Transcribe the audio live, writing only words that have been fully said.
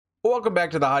Welcome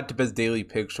back to the Hot Tip Daily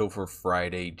Pick Show for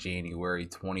Friday, January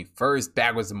 21st.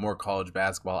 Back with some more college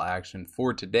basketball action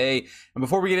for today. And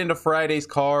before we get into Friday's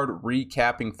card,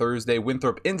 recapping Thursday,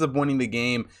 Winthrop ends up winning the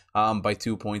game by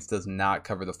 2 points, does not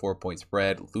cover the 4-point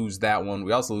spread. Lose that one.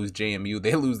 We also lose JMU.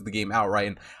 They lose the game outright.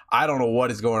 And I don't know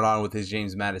what is going on with this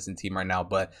James Madison team right now,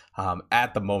 but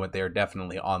at the moment, they are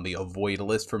definitely on the avoid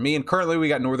list for me. And currently, we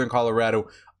got Northern Colorado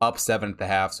up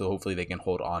 7.5, so hopefully they can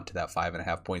hold on to that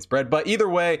 5.5 point spread. But either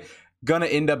way, gonna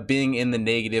end up being in the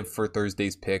negative for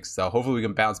Thursday's picks. So hopefully we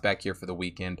can bounce back here for the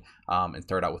weekend and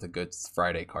start out with a good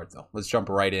Friday card. So let's jump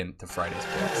right into Friday's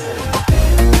picks.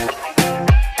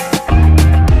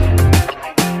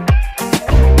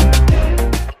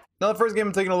 Now, the first game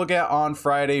I'm taking a look at on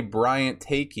Friday, Bryant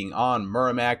taking on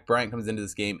Merrimack. Bryant comes into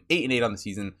this game 8-8 on the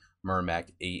season.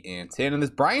 Merrimack 8-10, and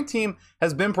this Bryant team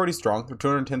has been pretty strong. They're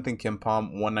 210th in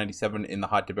KenPom, 197 in the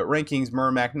Hot Tip rankings.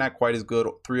 Merrimack not quite as good,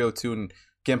 302 in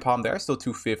KenPom. They are still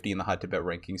 250 in the Hot Tip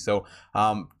rankings. So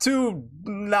two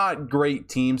not great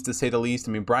teams to say the least.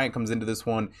 I mean, Bryant comes into this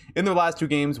one in their last two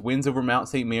games, wins over Mount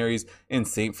St. Mary's and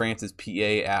St. Francis, PA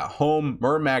at home.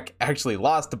 Merrimack actually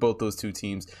lost to both those two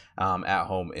teams at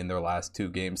home in their last two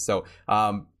games. So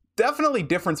definitely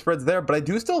different spreads there, but I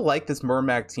do still like this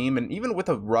Merrimack team, and even with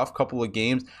a rough couple of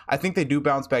games, I think they do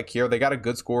bounce back here. They got a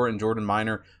good scorer in Jordan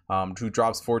Minor, who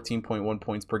drops 14.1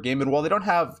 points per game, and while they don't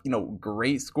have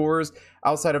great scores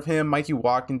outside of him, Mikey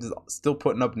Watkins is still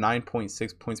putting up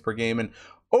 9.6 points per game, and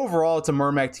overall, it's a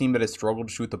Merrimack team that has struggled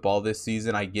to shoot the ball this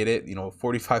season. I get it.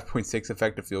 45.6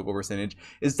 effective field goal percentage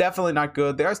is definitely not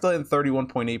good. They are still hitting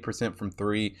 31.8% from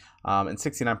three, and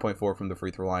 69.4 from the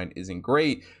free throw line isn't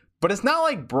great. But it's not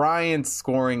like Bryant's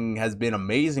scoring has been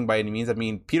amazing by any means. I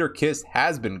mean, Peter Kiss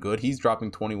has been good. He's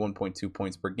dropping 21.2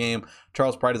 points per game.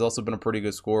 Charles Pride has also been a pretty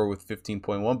good scorer with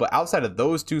 15.1. But outside of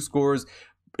those two scores,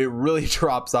 it really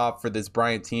drops off for this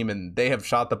Bryant team, and they have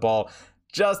shot the ball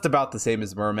just about the same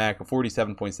as Merrimack, a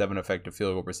 47.7 effective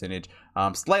field goal percentage.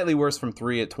 Slightly worse from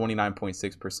three at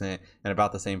 29.6%, and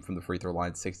about the same from the free throw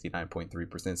line,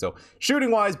 69.3%. So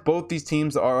shooting wise, both these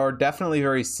teams are definitely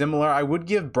very similar. I would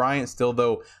give Bryant still,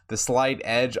 though, the slight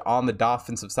edge on the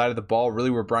offensive side of the ball. Really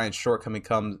where Bryant's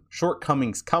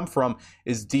shortcomings come from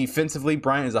is defensively.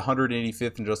 Bryant is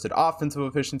 185th in adjusted offensive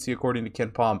efficiency according to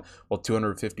KenPom, while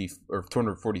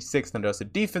 246th in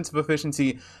adjusted defensive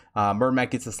efficiency.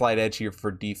 Merrimack gets a slight edge here for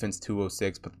defense,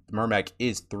 206, but Merrimack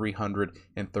is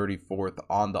 334th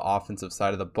on the offensive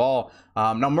side of the ball.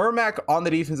 Now, Merrimack on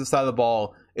the defensive side of the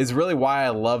ball is really why I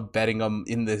love betting them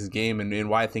in this game and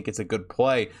why I think it's a good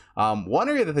play. One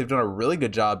area that they've done a really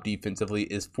good job defensively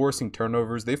is forcing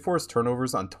turnovers. They force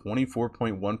turnovers on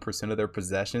 24.1% of their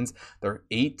possessions. They're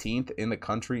 18th in the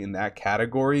country in that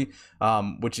category,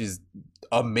 which is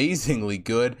amazingly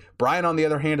good. Bryant, on the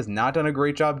other hand, has not done a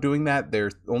great job doing that. They're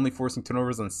only forcing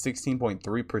turnovers on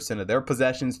 16.3% of their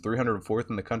possessions, 304th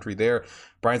in the country there.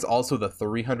 Bryant's also the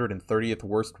 330th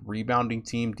worst rebounding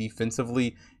team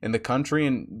defensively in the country,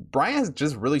 and Bryant has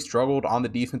just really struggled on the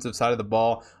defensive side of the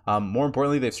ball. More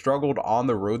importantly, they've struggled on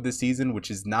the road this season,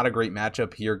 which is not a great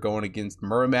matchup here going against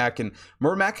Merrimack, and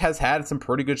Merrimack has had some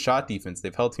pretty good shot defense.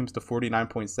 They've held teams to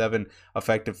 49.7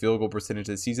 effective field goal percentage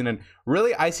this season, and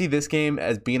really I see this game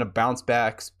as being a bounce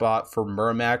back spot for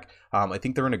Merrimack. I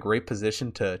think they're in a great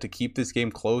position to keep this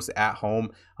game close at home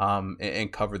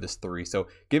and cover this three. So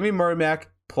give me Merrimack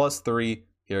 +3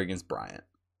 here against Bryant.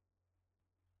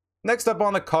 Next up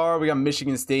on the card, we got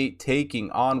Michigan State taking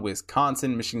on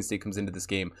Wisconsin. Michigan State comes into this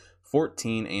game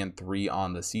 14-3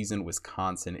 on the season.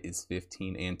 Wisconsin is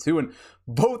 15-2, and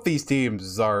both these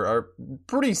teams are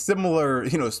pretty similar,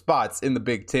 spots in the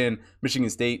Big Ten. Michigan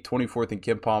State 24th in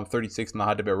KenPom, 36th in the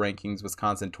Hot Tip rankings.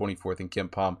 Wisconsin 24th in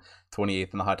KenPom,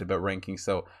 28th in the Hot Tip rankings.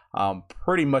 So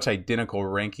pretty much identical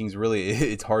rankings. Really,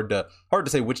 it's hard to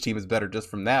say which team is better just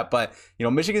from that. But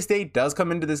Michigan State does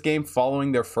come into this game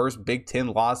following their first Big Ten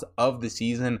loss of the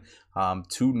season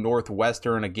to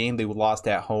Northwestern, a game they lost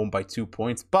at home by 2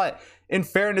 points. But in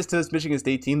fairness to this Michigan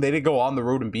State team, they did go on the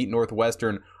road and beat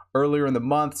Northwestern earlier in the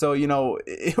month. So,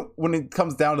 when it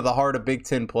comes down to the heart of Big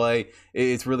Ten play,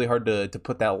 it's really hard to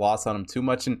put that loss on them too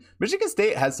much. And Michigan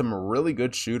State has some really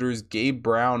good shooters. Gabe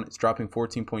Brown is dropping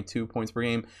 14.2 points per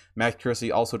game. Max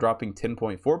Christie also dropping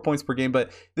 10.4 points per game.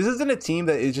 But this isn't a team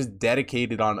that is just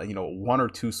dedicated on, one or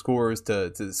two scores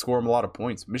to score them a lot of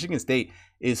points. Michigan State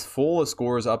is full of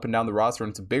scores up and down the roster,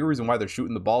 and it's a big reason why they're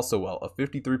shooting the ball so well. A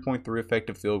 53.3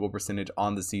 effective field goal percentage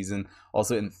on the season,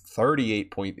 also in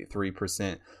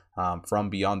 38.3%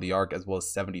 from beyond the arc, as well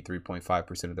as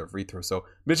 73.5% of their free throws. So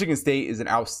Michigan State is an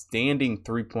outstanding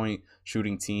three-point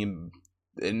shooting team.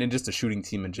 and just a shooting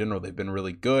team in general, they've been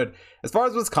really good. As far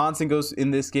as Wisconsin goes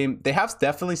in this game, they have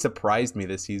definitely surprised me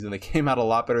this season. They came out a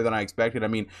lot better than I expected. I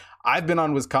mean, I've been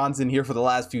on Wisconsin here for the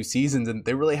last few seasons, and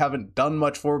they really haven't done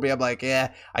much for me. I'm like,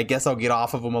 yeah, I guess I'll get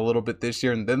off of them a little bit this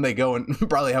year, and then they go and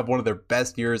probably have one of their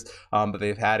best years that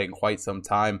they've had in quite some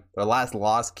time. Their last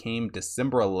loss came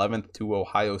December 11th to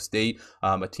Ohio State,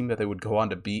 a team that they would go on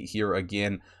to beat here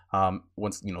again.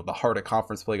 Once the heart of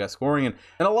conference play got scoring, and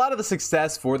a lot of the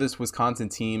success for this Wisconsin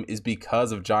team is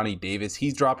because of Johnny Davis.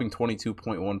 He's dropping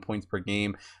 22.1 points per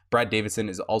game. Brad Davison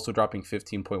is also dropping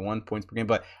 15.1 points per game.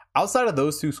 But outside of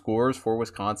those two scores for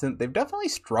Wisconsin, they've definitely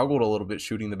struggled a little bit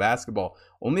shooting the basketball.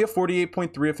 Only a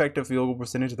 48.3 effective field goal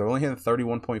percentage. They're only hitting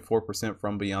 31.4%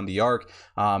 from beyond the arc.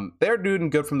 They're doing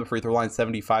good from the free throw line,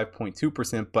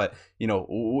 75.2%. But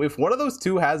if one of those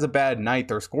two has a bad night,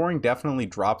 their scoring definitely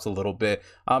drops a little bit.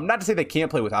 Not to say they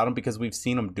can't play without him, because we've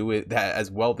seen them do it that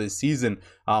as well this season.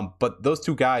 But those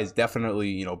two guys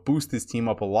definitely boost this team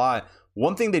up a lot.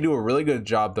 One thing they do a really good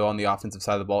job, though, on the offensive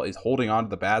side of the ball is holding on to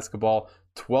the basketball.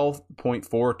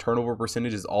 12.4 turnover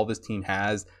percentage is all this team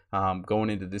has going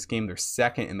into this game. They're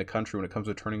second in the country when it comes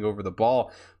to turning over the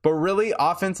ball. But really,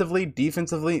 offensively,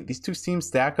 defensively, these two teams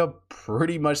stack up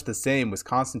pretty much the same.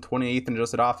 Wisconsin 28th in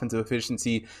adjusted offensive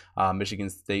efficiency. Michigan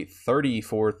State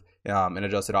 34th. In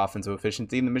adjusted offensive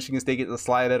efficiency, and the Michigan State gets a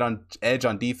slight edge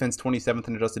on defense, 27th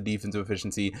in adjusted defensive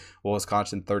efficiency, while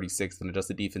Wisconsin 36th in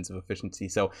adjusted defensive efficiency.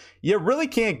 So you really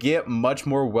can't get much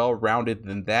more well-rounded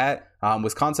than that.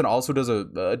 Wisconsin also does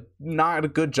not a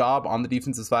good job on the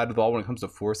defensive side of the ball when it comes to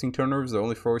forcing turnovers. They're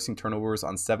only forcing turnovers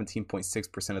on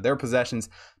 17.6% of their possessions,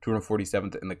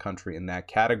 247th in the country in that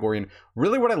category. And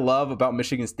really what I love about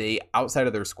Michigan State, outside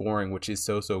of their scoring, which is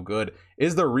so good,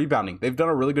 is their rebounding. They've done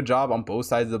a really good job on both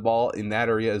sides of the ball in that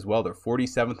area as well. They're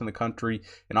 47th in the country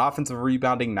in offensive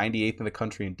rebounding, 98th in the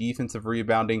country in defensive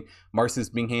rebounding. Marcus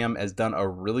Bingham has done a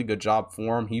really good job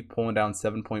for him. He's pulling down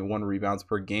 7.1 rebounds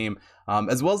per game.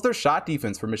 As well as their shot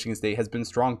defense for Michigan State has been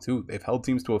strong too. They've held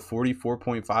teams to a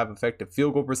 44.5 effective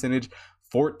field goal percentage,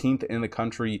 14th in the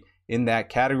country in that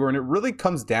category. And it really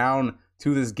comes down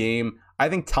to this game. I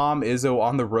think Tom Izzo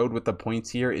on the road with the points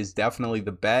here is definitely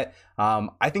the bet.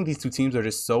 I think these two teams are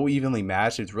just so evenly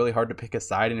matched. It's really hard to pick a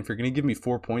side. And if you're going to give me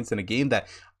 4 points in a game that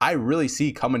I really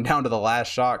see coming down to the last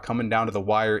shot, coming down to the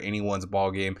wire, anyone's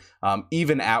ball game,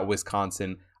 even at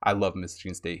Wisconsin, I love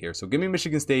Michigan State here. So give me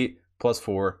Michigan State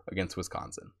 +4 against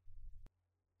Wisconsin.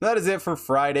 That is it for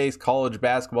Friday's college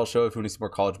basketball show. If you want to see more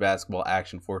college basketball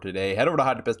action for today, head over to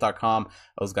hottipbets.com.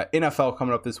 I've got NFL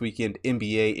coming up this weekend,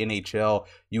 NBA, NHL,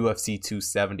 UFC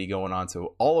 270 going on.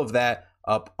 So all of that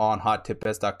up on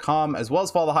hottipbets.com, as well as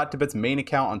follow the Hot Tip Bets main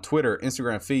account on Twitter,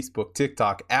 Instagram, Facebook,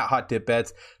 TikTok at Hot Tip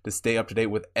Bets to stay up to date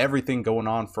with everything going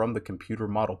on from the computer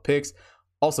model picks.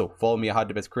 Also, follow me at Hot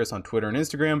Tip Bets Chris on Twitter and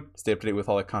Instagram. Stay up to date with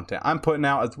all the content I'm putting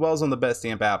out, as well as on the Bet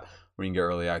Stamp app, where you can get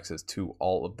early access to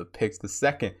all of the picks the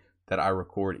second that I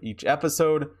record each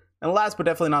episode. And last but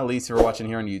definitely not least, if you're watching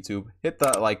here on YouTube, hit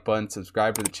the like button,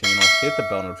 subscribe to the channel, hit the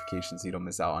bell notification so you don't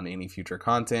miss out on any future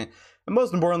content. And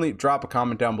most importantly, drop a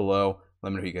comment down below.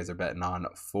 Let me know who you guys are betting on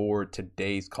for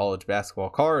today's college basketball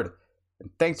card.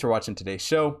 And thanks for watching today's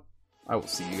show. I will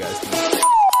see you guys tomorrow.